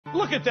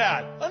Look at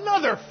that!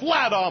 Another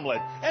flat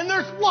omelet! And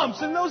there's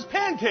lumps in those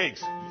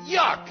pancakes!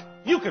 Yuck!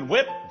 You can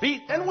whip,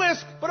 beat, and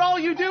whisk, but all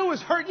you do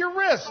is hurt your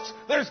wrists.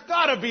 There's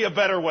gotta be a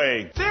better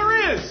way.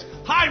 There is!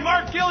 Hi,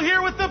 Mark Gill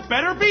here with the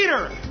Better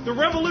Beater, the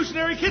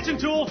revolutionary kitchen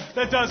tool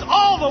that does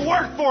all the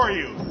work for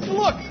you.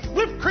 Look,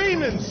 whipped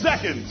cream in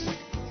seconds.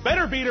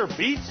 Better Beater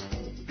beats,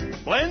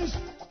 blends,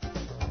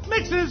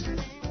 mixes,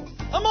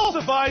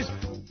 emulsifies,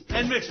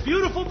 and makes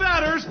beautiful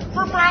batters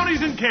for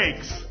brownies and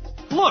cakes.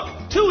 Look,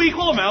 2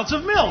 equal amounts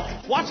of milk.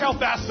 Watch how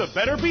fast the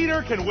Better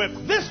Beater can whip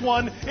this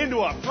one into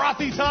a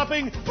frothy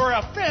topping for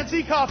a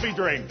fancy coffee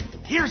drink.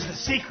 Here's the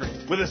secret.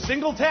 With a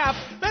single tap,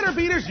 Better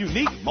Beater's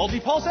unique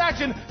multi-pulse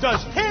action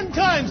does 10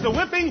 times the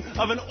whipping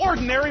of an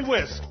ordinary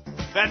whisk.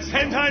 That's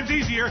 10 times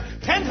easier,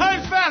 10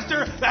 times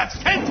faster,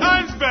 that's 10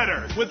 times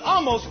better, with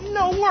almost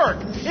no work.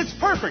 It's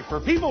perfect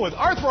for people with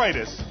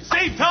arthritis.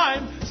 Save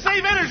time,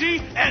 save energy,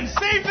 and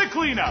save the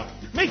cleanup.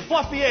 Make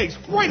fluffy eggs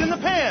right in the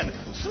pan,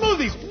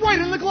 smoothies right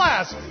in the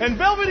glass, and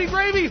velvety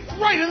gravy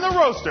right in the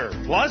roaster.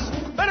 Plus,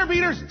 Better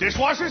Beater's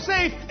dishwasher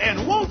safe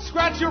and won't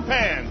scratch your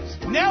pans.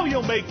 Now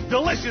you'll make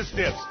delicious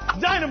dips,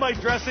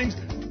 dynamite dressings,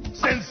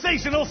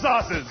 sensational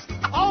sauces,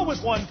 all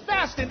with one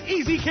fast and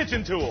easy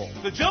kitchen tool.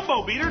 The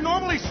Jumbo Beater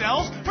normally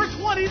sells for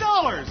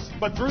 $20,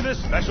 but through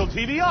this special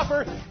TV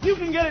offer, you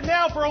can get it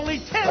now for only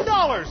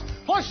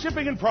 $10, plus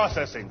shipping and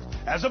processing.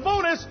 As a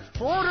bonus,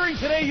 for ordering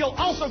today, you'll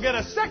also get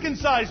a second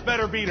size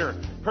Better Beater,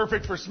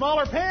 perfect for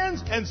smaller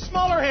pans and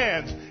smaller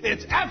hands.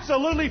 It's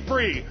absolutely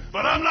free,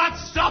 but I'm not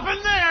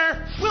stopping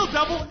there. We'll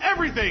double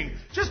everything.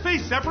 Just pay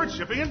separate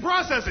shipping and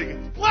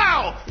processing.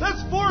 Wow,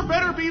 that's 4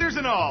 Better Beaters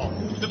in all.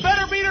 The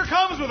Better Beater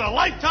comes with a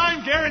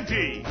lifetime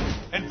guarantee.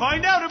 And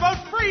find out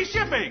about free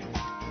shipping.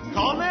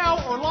 Call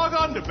now or log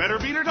on to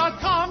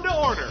betterbeater.com to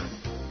order.